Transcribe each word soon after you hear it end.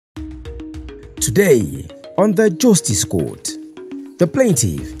Today, on the Justice Court, the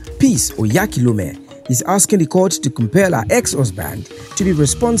plaintiff, Peace Oyakilome, is asking the court to compel her ex-husband to be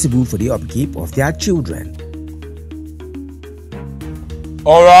responsible for the upkeep of their children.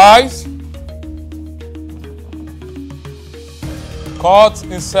 All right. Court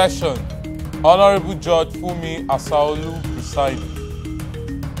in session. Honorable Judge Fumi Asaolu presiding.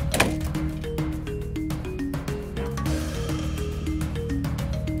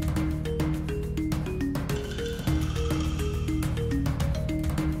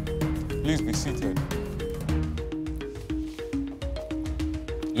 Please be seated.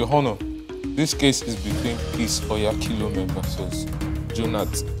 Your Honor, this case is between Peace Oyakilome versus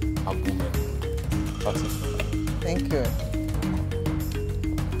Jonathan Abumen. Thank you.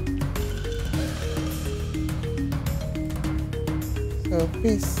 So,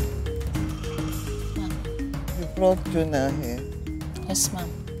 Peace, you brought Jonah here. Yes, ma'am.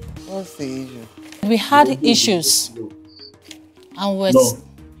 What's the issue? We had issues and we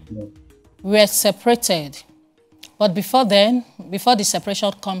were separated. But before then, before the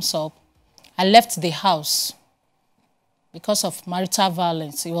separation comes up, I left the house because of marital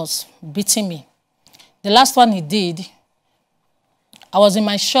violence. He was beating me. The last one he did, I was in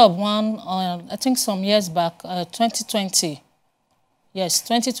my shop I think some years back, 2020. Yes,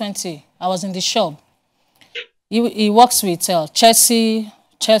 2020. I was in the shop. He works with Chelsea.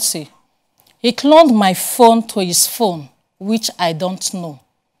 He cloned my phone to his phone, which I don't know.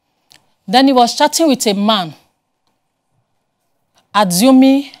 Then he was chatting with a man,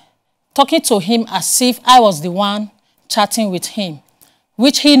 assuming, talking to him as if I was the one chatting with him,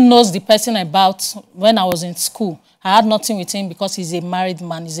 which he knows the person about when I was in school. I had nothing with him because he's a married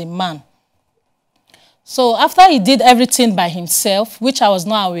man, he's a man. So after he did everything by himself, which I was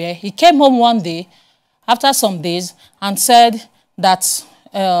not aware, he came home one day, after some days, and said that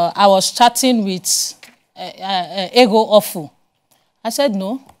I was chatting with Ego Ofu. I said,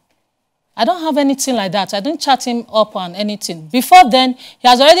 no, I don't have anything like that. I didn't chat him up on anything. Before then, he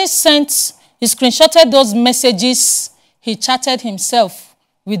has already he screenshotted those messages he chatted himself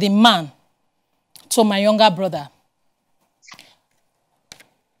with the man to my younger brother.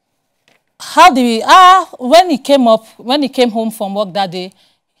 When he came home from work that day,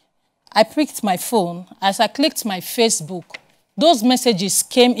 I picked my phone. As I clicked my Facebook, those messages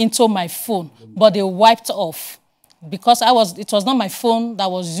came into my phone, but they wiped off because it was not my phone that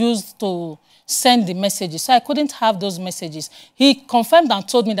was used to send the messages, so I couldn't have those messages. He confirmed and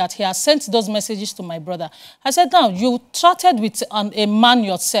told me that he has sent those messages to my brother. I said, now, you chatted with a man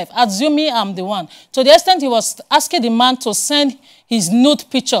yourself, assuming I'm the one. To the extent he was asking the man to send his nude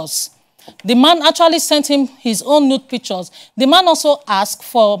pictures. The man actually sent him his own nude pictures. The man also asked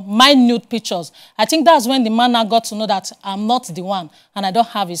for my nude pictures. I think that's when the man now got to know that I'm not the one and I don't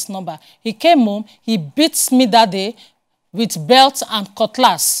have his number. He came home, he beat me that day with belt and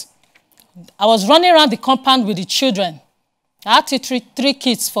cutlass. I was running around the compound with the children. I had three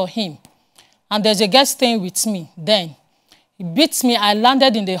kids for him. And there's a guy staying with me then. He beat me. I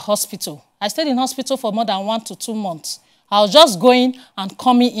landed in the hospital. I stayed in hospital for more than 1 to 2 months. I was just going and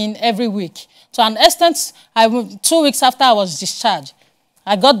coming in every week. To an extent, 2 weeks after I was discharged,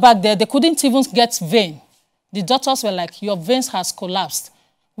 I got back there. They couldn't even get vein. The doctors were like, your veins has collapsed.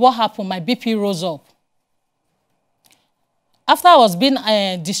 What happened? My BP rose up. After I was being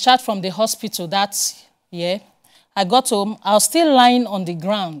discharged from the hospital that year, I got home. I was still lying on the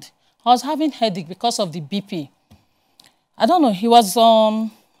ground. I was having headache because of the BP. I don't know.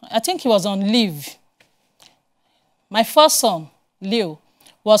 I think he was on leave. My first son, Leo,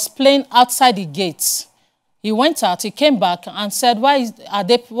 was playing outside the gates. He went out, he came back and said, why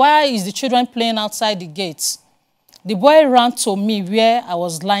is the children playing outside the gates? The boy ran to me where I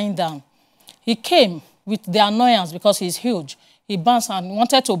was lying down. He came with the annoyance because he's huge. He bounced and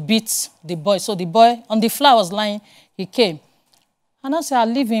wanted to beat the boy. So the boy on the floor was lying, he came. And I said, I'll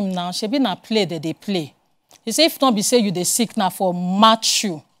leave him now. She be na play that they play. He said, if not be say you they sick now for match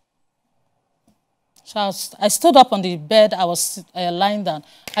you. So I stood up on the bed. I was lying down.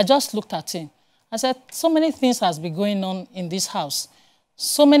 I just looked at him. I said, so many things has been going on in this house.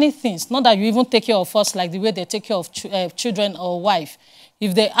 So many things. Not that you even take care of us like the way they take care of children or wife.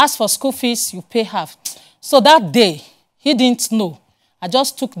 If they ask for school fees, you pay half. So that day, he didn't know. I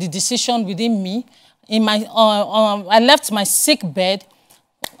just took the decision within me. I left my sick bed,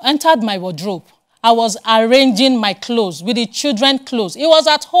 entered my wardrobe. I was arranging my clothes with the children's clothes. He was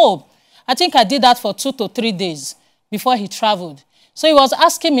at home. I think I did that for 2 to 3 days before he traveled. So he was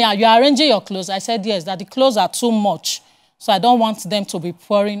asking me, are you arranging your clothes? I said, yes, that the clothes are too much. So I don't want them to be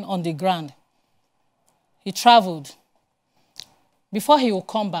pouring on the ground. He traveled. Before he will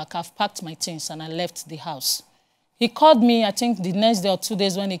come back, I've packed my things and I left the house. He called me, I think, the next day or 2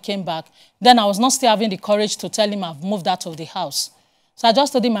 days when he came back. Then I was not still having the courage to tell him I've moved out of the house. So I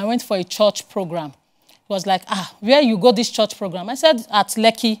just told him I went for a church program. He was like, where you go this church program? I said, at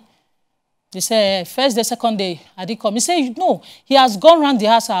Lekki. He said, first day, second day, I did come. He said, no, he has gone around the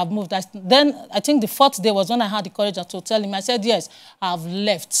house, I have moved. Then I think the 4th day was when I had the courage to tell him. I said, yes, I've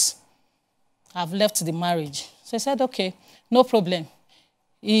left. I've left the marriage. So he said, okay, no problem.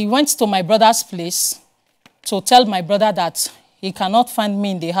 He went to my brother's place to tell my brother that he cannot find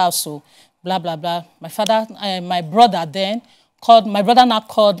me in the house, so blah, blah, blah. My brother now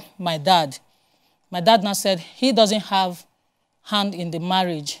called my dad. My dad now said he doesn't have hand in the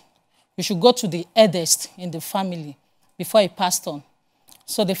marriage. We should go to the eldest in the family before he passed on.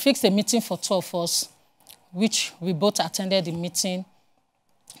 So they fixed a meeting for 2 of us, which we both attended the meeting.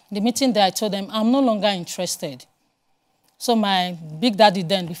 The meeting there, I told them, I'm no longer interested. So my big daddy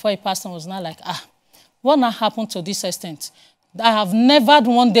then, before he passed on, was now like, what now happened to this extent? I have never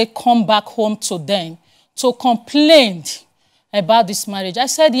one day come back home to them to complain about this marriage. I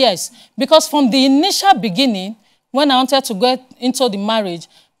said yes, because from the initial beginning, when I wanted to get into the marriage,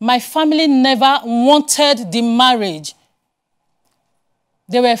 my family never wanted the marriage.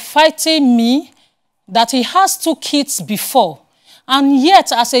 They were fighting me that he has 2 kids before. And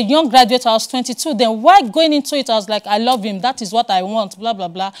yet, as a young graduate, I was 22. Then while going into it, I was like, I love him. That is what I want, blah, blah,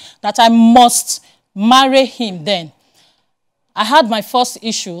 blah. That I must marry him then. I had my first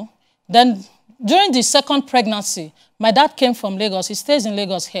issue. Then during the second pregnancy, my dad came from Lagos. He stays in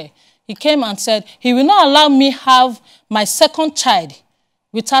Lagos here. He came and said, he will not allow me have my second child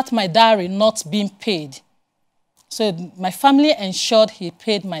without my dowry not being paid. So my family ensured he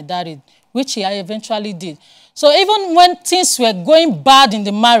paid my dowry, which he eventually did. So even when things were going bad in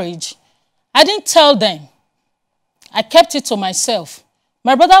the marriage, I didn't tell them. I kept it to myself.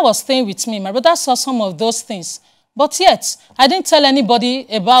 My brother was staying with me. My brother saw some of those things. But yet, I didn't tell anybody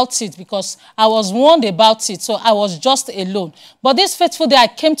about it because I was warned about it, so I was just alone. But this fateful day, I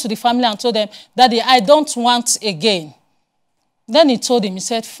came to the family and told them, Daddy, I don't want again. Then he told him, he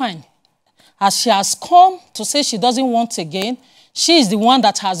said, fine. As she has come to say she doesn't want again, she is the one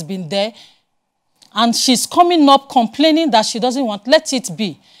that has been there, and she's coming up complaining that she doesn't want, let it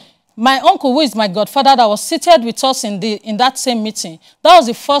be. My uncle, who is my godfather, that was seated with us in that same meeting, that was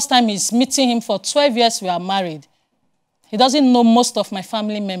the first time he's meeting him. For 12 years we are married. He doesn't know most of my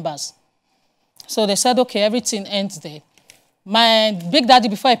family members. So they said, okay, everything ends there. My big daddy,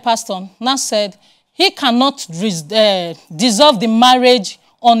 before he passed on, now said he cannot dissolve the marriage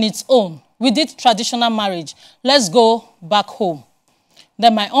on its own. We did traditional marriage. Let's go back home.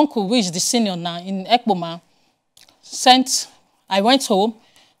 Then my uncle, who is the senior now in Ekpoma, I went home,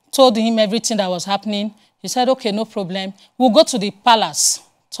 told him everything that was happening. He said, okay, no problem. We'll go to the palace,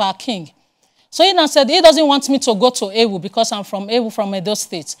 to our king. So he now said he doesn't want me to go to Ewu because I'm from Ewu, from Edo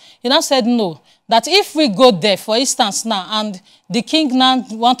State. He now said no, that if we go there, for instance now, and the king now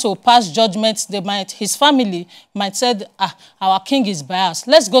want to pass judgment, his family might say, our king is biased.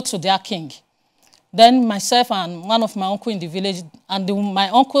 Let's go to their king. Then myself and one of my uncle in the village, and my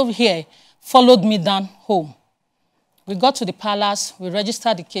uncle here, followed me down home. We got to the palace, we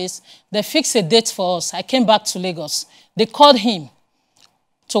registered the case. They fixed a date for us. I came back to Lagos. They called him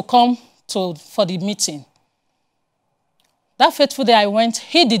to come for the meeting. That fateful day I went,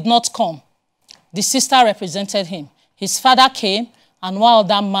 he did not come. The sister represented him. His father came, and one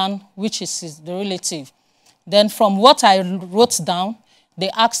other man, which is the relative. Then from what I wrote down, they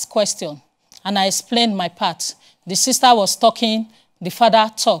asked questions, and I explained my part. The sister was talking, the father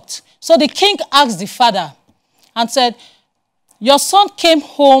talked. So the king asked the father and said, your son came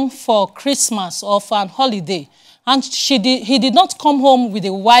home for Christmas or for an holiday, and he did not come home with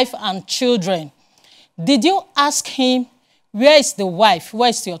a wife and children. Did you ask him, where is the wife?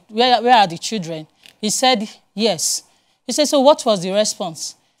 Where are the children? He said, yes. He said, so what was the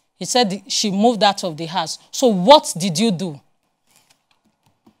response? He said, she moved out of the house. So what did you do?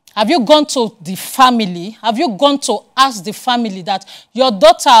 Have you gone to the family? Have you gone to ask the family that your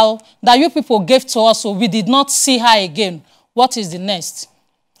daughter that you people gave to us, so we did not see her again? What is the next?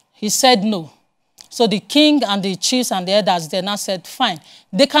 He said no. So the king and the chiefs and the elders then now said, fine,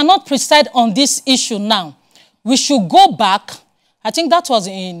 they cannot preside on this issue now. We should go back. I think that was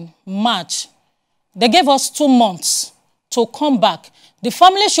in March. They gave us 2 months to come back. The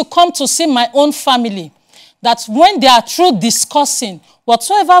family should come to see my own family. That when they are through discussing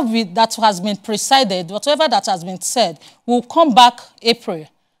whatsoever that has been presided, whatever that has been said, we'll come back April.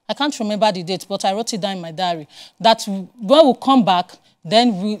 I can't remember the date, but I wrote it down in my diary. That when we come back,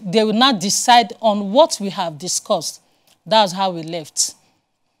 then they will not decide on what we have discussed. That's how we left.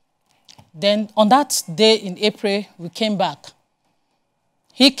 Then on that day in April, we came back.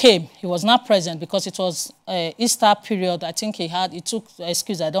 He came. He was not present because it was Easter period. I think he took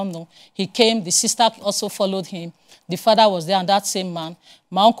excuse, I don't know. He came. The sister also followed him. The father was there and that same man.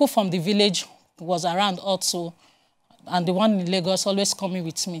 My uncle from the village was around also. And the one in Lagos always coming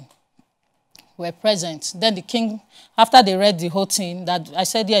with me. Were present. Then the king, after they read the whole thing, that I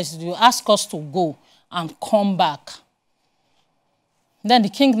said, yes, you ask us to go and come back. Then the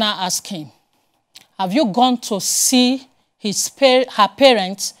king now asked him, have you gone to see her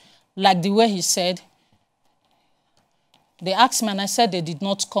parents like the way he said? They asked me and I said they did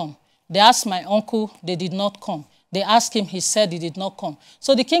not come. They asked my uncle, they did not come. They asked him, he said he did not come.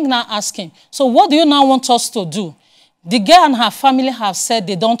 So the king now asked him, so what do you now want us to do? The girl and her family have said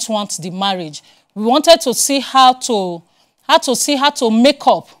they don't want the marriage. We wanted to see how to make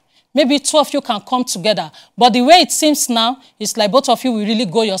up. Maybe two of you can come together. But the way it seems now, it's like both of you will really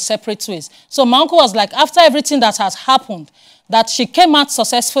go your separate ways. So my uncle was like, after everything that has happened, that she came out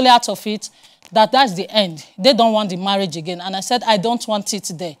successfully out of it, that's the end. They don't want the marriage again. And I said, I don't want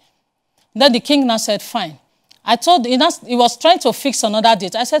it there. Then the king now said, fine. I told him, he was trying to fix another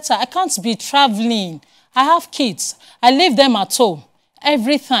date. I said, sir, I can't be traveling. I have kids. I leave them at home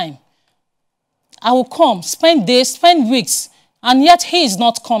every time. I will come, spend days, spend weeks, and yet he is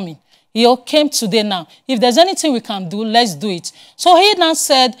not coming. He came today now. If there's anything we can do, let's do it. So he now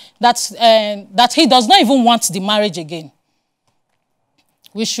said that he does not even want the marriage again.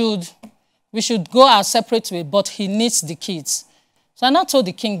 We should go our separate way, but he needs the kids. So I now told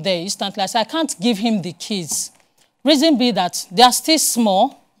the king there instantly, I said, I can't give him the kids. Reason be that they are still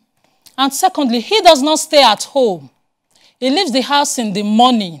small. And secondly, he does not stay at home. He leaves the house in the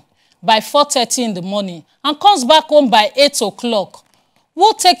morning by 4:30 in the morning and comes back home by 8 o'clock. Who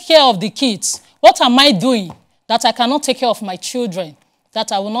will take care of the kids? What am I doing that I cannot take care of my children,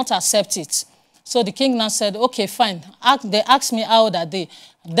 that I will not accept it? So the king now said, okay, fine. They asked me how old are they.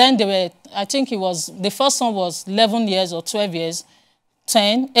 Then they were, I think the first one was 11 years or 12 years,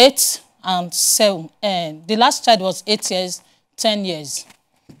 10, 8 and 7. And the last child was 8 years, 10 years.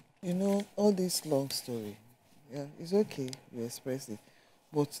 You know, all this long story, yeah, it's okay, you express it.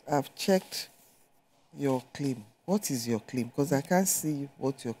 But I've checked your claim. What is your claim? Because I can't see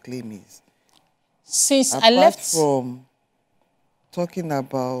what your claim is. Since I left... Apart from talking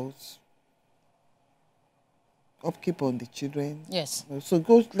about upkeep on the children. Yes. So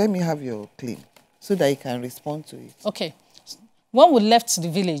go, let me have your claim so that you can respond to it. Okay. When we left the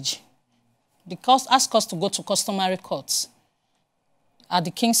village, the court asked us to go to customary courts at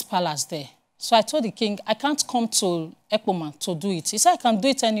the king's palace there. So I told the king, I can't come to Ekpoma to do it. He said, I can do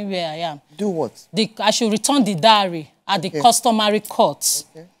it anywhere I am. Do what? I should return the diary at the customary courts.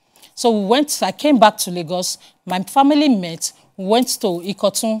 Okay. So I came back to Lagos. My family met, went to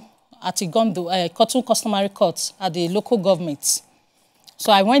Ikotun at Igondo, Ikotun customary courts at the local government.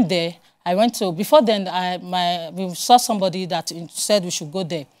 So I went there. Before then, we saw somebody that said we should go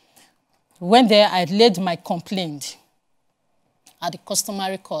there. We went there, I laid my complaint at the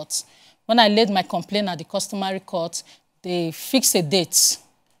customary court. When I laid my complaint at the customary court, they fixed a date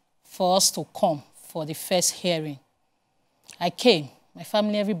for us to come for the first hearing. I came. My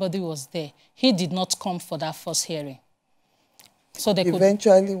family, everybody was there. He did not come for that first hearing. So they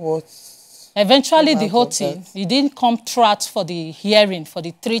eventually what? Eventually the whole thing. He didn't come throughout for the hearing for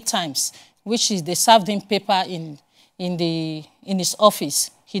the 3 times, which is they served him paper in his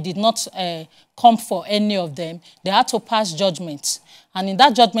office. He did not come for any of them. They had to pass judgment. And in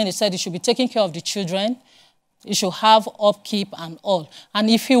that judgment, they said he should be taking care of the children. He should have upkeep and all. And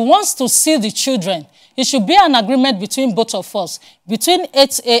if he wants to see the children, it should be an agreement between both of us, between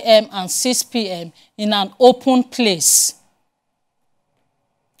 8 a.m. and 6 p.m. in an open place.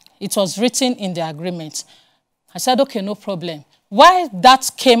 It was written in the agreement. I said, okay, no problem. Why that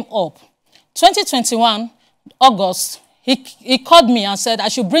came up, 2021, August, he called me and said I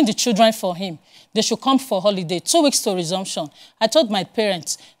should bring the children for him. They should come for holiday, 2 weeks to resumption. I told my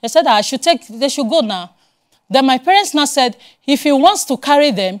parents. They said they should go now. Then my parents now said, if he wants to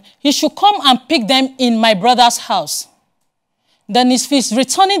carry them, he should come and pick them in my brother's house. Then if he's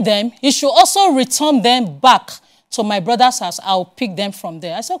returning them, he should also return them back to my brother's house. I'll pick them from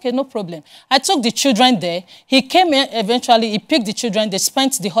there. I said, okay, no problem. I took the children there. He came in eventually. He picked the children. They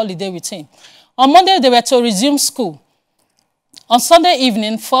spent the holiday with him. On Monday, they were to resume school. On Sunday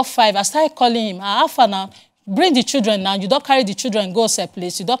evening, 4-5, I started calling him. Alpha now, bring the children now. You don't carry the children, go to a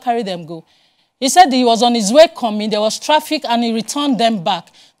place. You don't carry them, go. He said he was on his way coming, there was traffic, and he returned them back.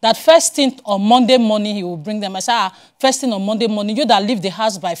 That first thing on Monday morning, he will bring them. I said, first thing on Monday morning, you that leave the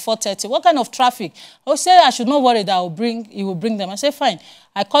house by 4:30, what kind of traffic? I said, I should not worry that he will bring them. I said, fine.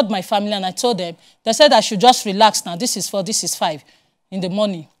 I called my family and I told them. They said I should just relax now. This is 4, this is 5 in the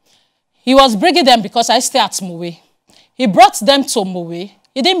morning. He was bringing them because I stay at Mowe. He brought them to Mowe.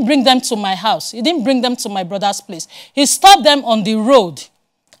 He didn't bring them to my house. He didn't bring them to my brother's place. He stopped them on the road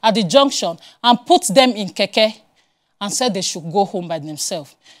at the junction and put them in keke and said they should go home by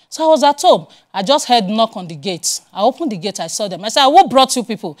themselves. So I was at home. I just heard knock on the gate. I opened the gate. I saw them. I said, who brought you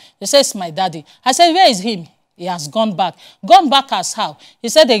people? They said, it's my daddy. I said, where is him? He has gone back. Gone back as how? He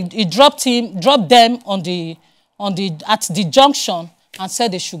said he dropped them at the junction and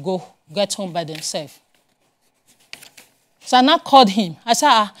said they should go get home by themselves. So I now called him. I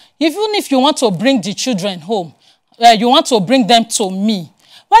said, even if you want to bring the children home, you want to bring them to me,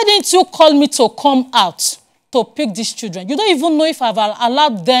 why didn't you call me to come out to pick these children? You don't even know if I've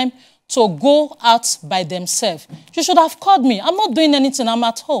allowed them to go out by themselves. You should have called me. I'm not doing anything. I'm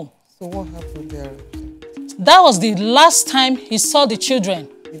at home. So what happened there? That was the last time he saw the children.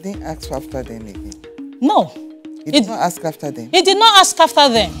 He didn't ask after them again? No. He did not ask after them? He did not ask after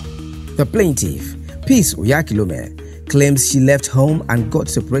them. The plaintiff, Peace Oyakhilome, claims she left home and got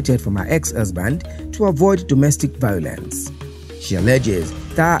separated from her ex-husband to avoid domestic violence. She alleges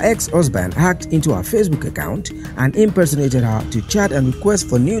that her ex-husband hacked into her Facebook account and impersonated her to chat and request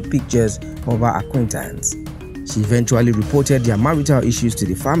for nude pictures of her acquaintance. She eventually reported their marital issues to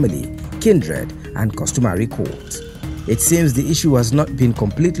the family, kindred, and customary court. It seems the issue has not been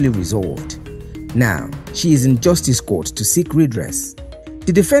completely resolved. Now, she is in justice court to seek redress.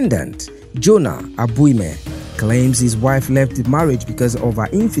 The defendant, Jonah Abuime, claims his wife left the marriage because of her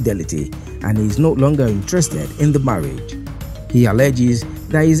infidelity and he is no longer interested in the marriage. He alleges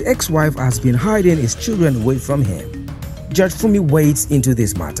that his ex-wife has been hiding his children away from him. Judge Fumi wades into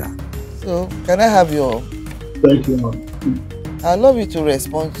this matter. So, can I have your... Thank you, ma'am. I'd love you to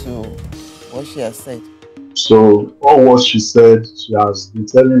respond to what she has said. So, all what she said, she has been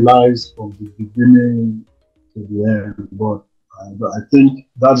telling lies from the beginning to the end. But I think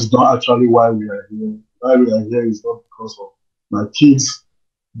that's not actually why we are here. Why we are here is not because of my kids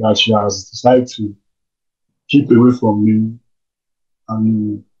that she has decided to keep away from me. I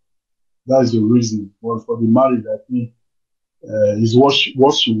mean, that's the reason. But for the marriage, I think is what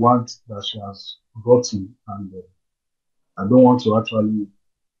she wants that she has gotten. And I don't want to actually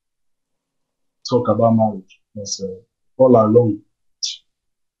talk about marriage. Because all along,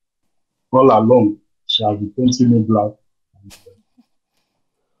 she has been painting me black. And,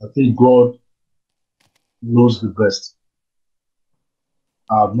 I think God knows the best.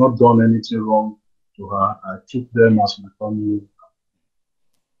 I have not done anything wrong to her. I took them as my family.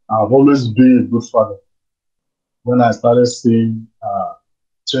 I've always been a good father. When I started seeing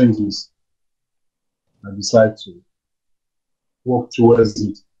changes, I decided to work towards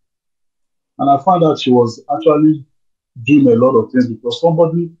it. And I found out she was actually doing a lot of things because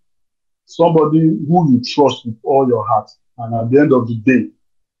somebody who you trust with all your heart, and at the end of the day,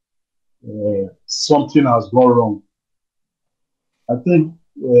 something has gone wrong. I think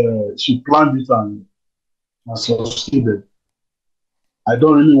she planned it and succeeded. I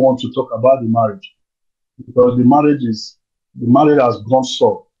don't really want to talk about the marriage because the marriage has gone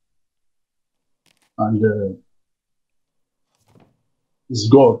soft, and it's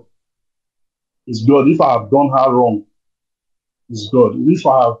God. It's God. If I have done her wrong, it's God. If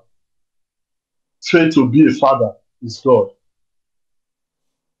I have failed to be a father, it's God.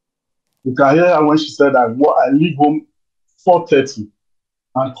 You can hear her when she said I leave home 4:30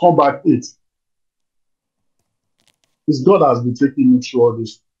 and come back 8. It's God has been taking me through all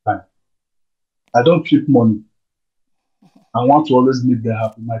this time. I don't keep money. I want to always make them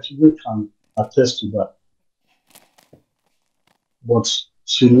happy. My children can attest to that. But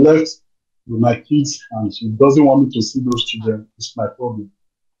she left with my kids and she doesn't want me to see those children. It's my problem.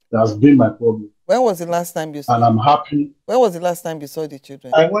 It has been my problem. When was the last time you saw them? And I'm happy. When was the last time you saw the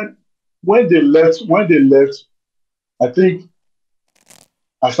children? When they left, I think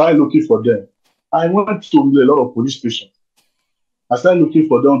I started looking for them. I went to a lot of police stations. I started looking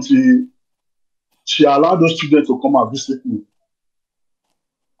for them until she allowed those children to come and visit me.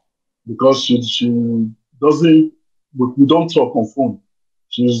 Because she doesn't, we don't talk on phone.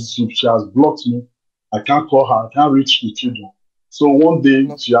 She has blocked me. I can't call her. I can't reach the children. So one day,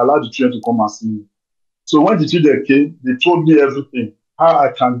 she allowed the children to come and see me. So when the children came, they told me everything. How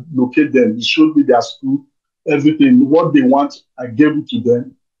I can locate them. They showed me their school, everything. What they want, I gave it to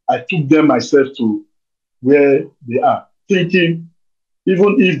them. I took them myself to where they are, thinking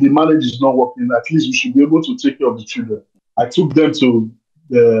even if the marriage is not working, at least we should be able to take care of the children. I took them to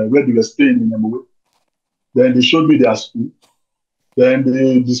where they were staying in Emowe. Then they showed me their school. Then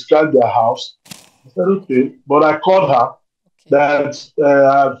they described their house. I said, okay. But I called her that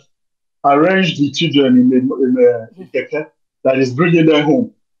I've arranged the children in a keke that is bringing them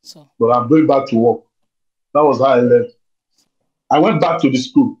home. So, But I'm going back to work. That was how I left. I went back to the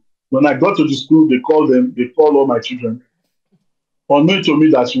school. When I got to the school, they called all my children. Unknown to me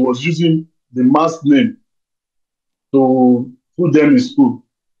that she was using the man's name to put them in school.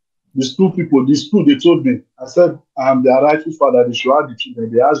 The school people, they told me, I said, I'm their rightful father, they should have the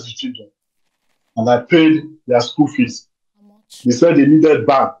children. They asked the children. And I paid their school fees. how much? They said they needed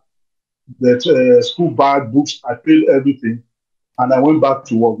bag, the school bag, books, I paid everything. And I went back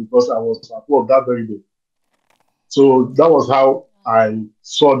to work because I was at work that very day. So that was how I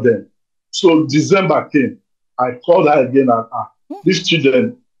saw them. So December came. I called her again and these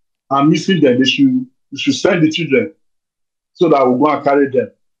children, I'm missing them. You should send the children so that I will go and carry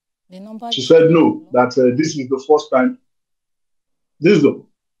them. The number She you said gave no, me. that this is the first time. This is the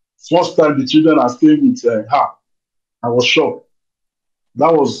first time the children are staying with her. I was shocked.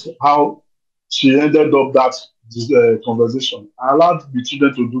 That was how she ended up that conversation. I allowed the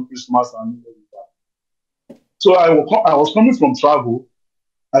children to do Christmas and New Year with her. So I was coming from travel.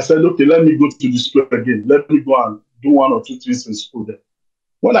 I said, okay, let me go to the school again. Let me go and do one or two things in school there.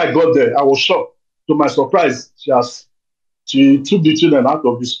 When I got there, I was shocked. To my surprise, she took the children out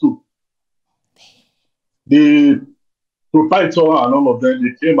of the school. The proprietor and all of them,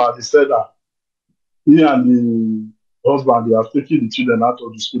 they came out, they said that he and the husband, they have taken the children out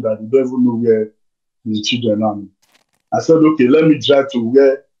of the school that they don't even know where the children are. I said, okay, let me drive to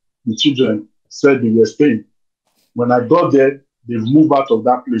where the children said they were staying. When I got there, they've moved out of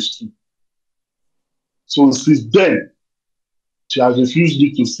that place too. So since then, she has refused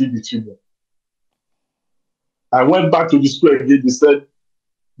me to see the children. I went back to the school again. They said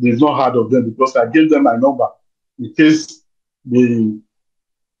they've not heard of them because I gave them my number in case they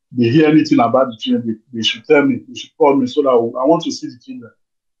hear anything about the children. They should tell me. They should call me so that I want to see the children.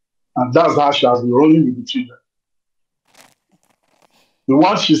 And that's how she has been running with the children. The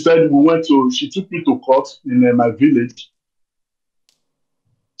one she said she took me to court in my village.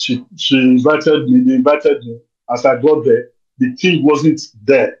 She invited me. They invited me. As I got there, the king wasn't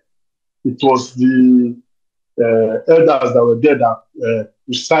there. It was the elders that were there that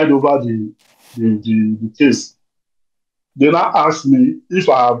presided over the case. They now asked me if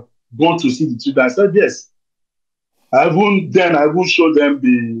I have gone to see the children. I said yes. I even showed them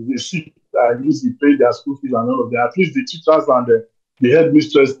the receipt I used to pay their school fees and all of that. At least the teachers and the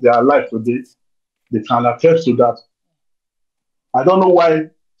headmistress, they are alive today. They can attest to that. I don't know why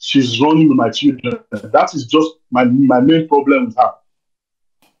she's running with my children. That is just my main problem with her.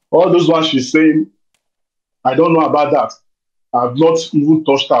 All those ones she's saying, I don't know about that. I've not even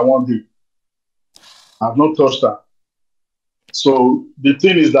touched her one day. I've not touched her. So the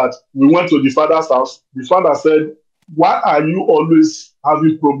thing is that we went to the father's house. The father said, why are you always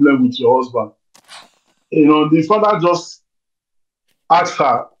having problem with your husband? You know, the father just asked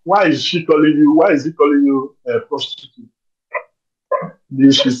her, why is he calling you a prostitute?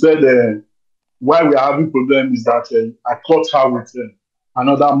 She said, why we are having problem is that I caught her with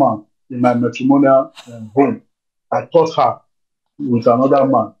another man in my matrimonial home. I caught her with another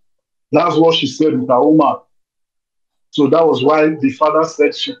man. That's what she said with her own mouth. So that was why the father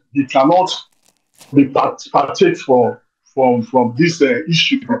said he cannot be partake from this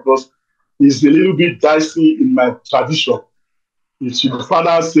issue because it's a little bit dicey in my tradition. If the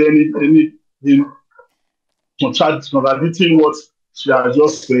father say anything contradicting what she has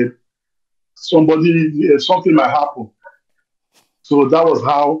just said, something might happen. So that was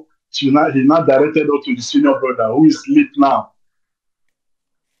how he now directed us to the senior brother who is asleep now.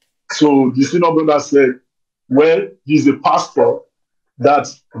 So the senior brother said, well, he's a pastor that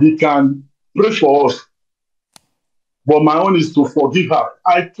he can pray for us. But my own is to forgive her.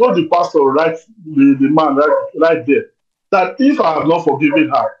 I told the pastor, the man right there, that if I have not forgiven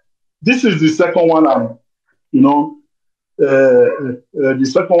her, this is the second one the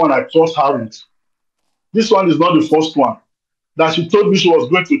second one I trust her with. This one is not the first one. That she told me she was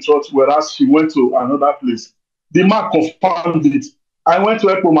going to church, whereas she went to another place. The man confirmed it. I went to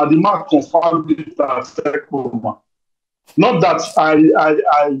Ekpoma. The man confirmed it at Ekpoma. Not that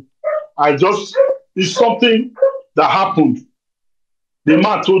I just, it's something that happened. The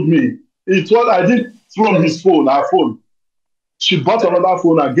man told me. I didn't throw his phone, her phone. She bought another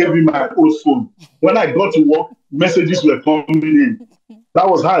phone and gave me my old phone. When I got to work, messages were coming in. That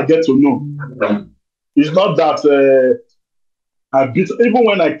was how I get to know. It's not that I beat, even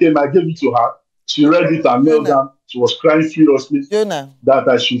when I came, I gave it to her. She read it and knelt down. She was crying furiously that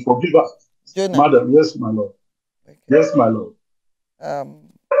I should forgive her. Madam, yes, my lord. Okay. Yes, my lord.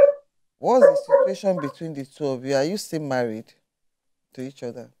 What's the situation between the two of you? Are you still married to each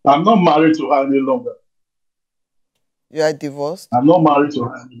other? I'm not married to her any longer. You are divorced? I'm not married to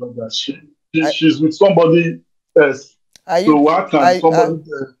her any longer. She's with somebody else. Are you, so why can somebody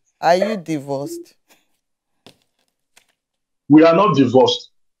else? Are you divorced? We are not divorced.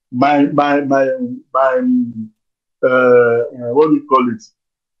 My what do you call it?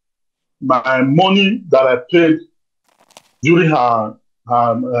 My money that I paid during the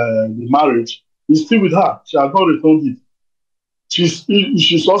marriage is still with her. She has not returned it.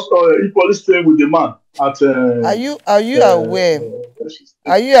 She's also equally staying with the man. Are you aware?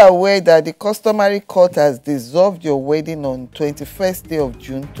 Are you aware that the customary court has dissolved your wedding on 21st day of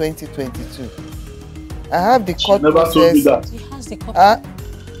June 2022? I have the court process. Told me that. He has the court.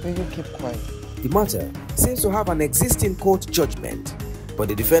 Will you keep quiet? The matter seems to have an existing court judgment, but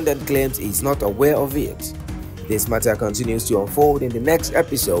the defendant claims he is not aware of it. This matter continues to unfold in the next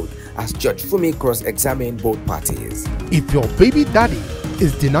episode as Judge Funmi cross-examines both parties. If your baby daddy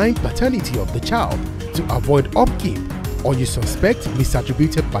is denying paternity of the child to avoid upkeep, or you suspect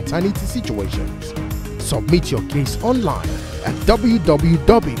misattributed paternity situations, submit your case online at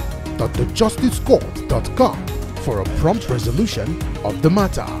www.thejusticecourt.com for a prompt resolution of the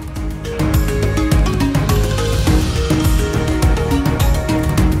matter.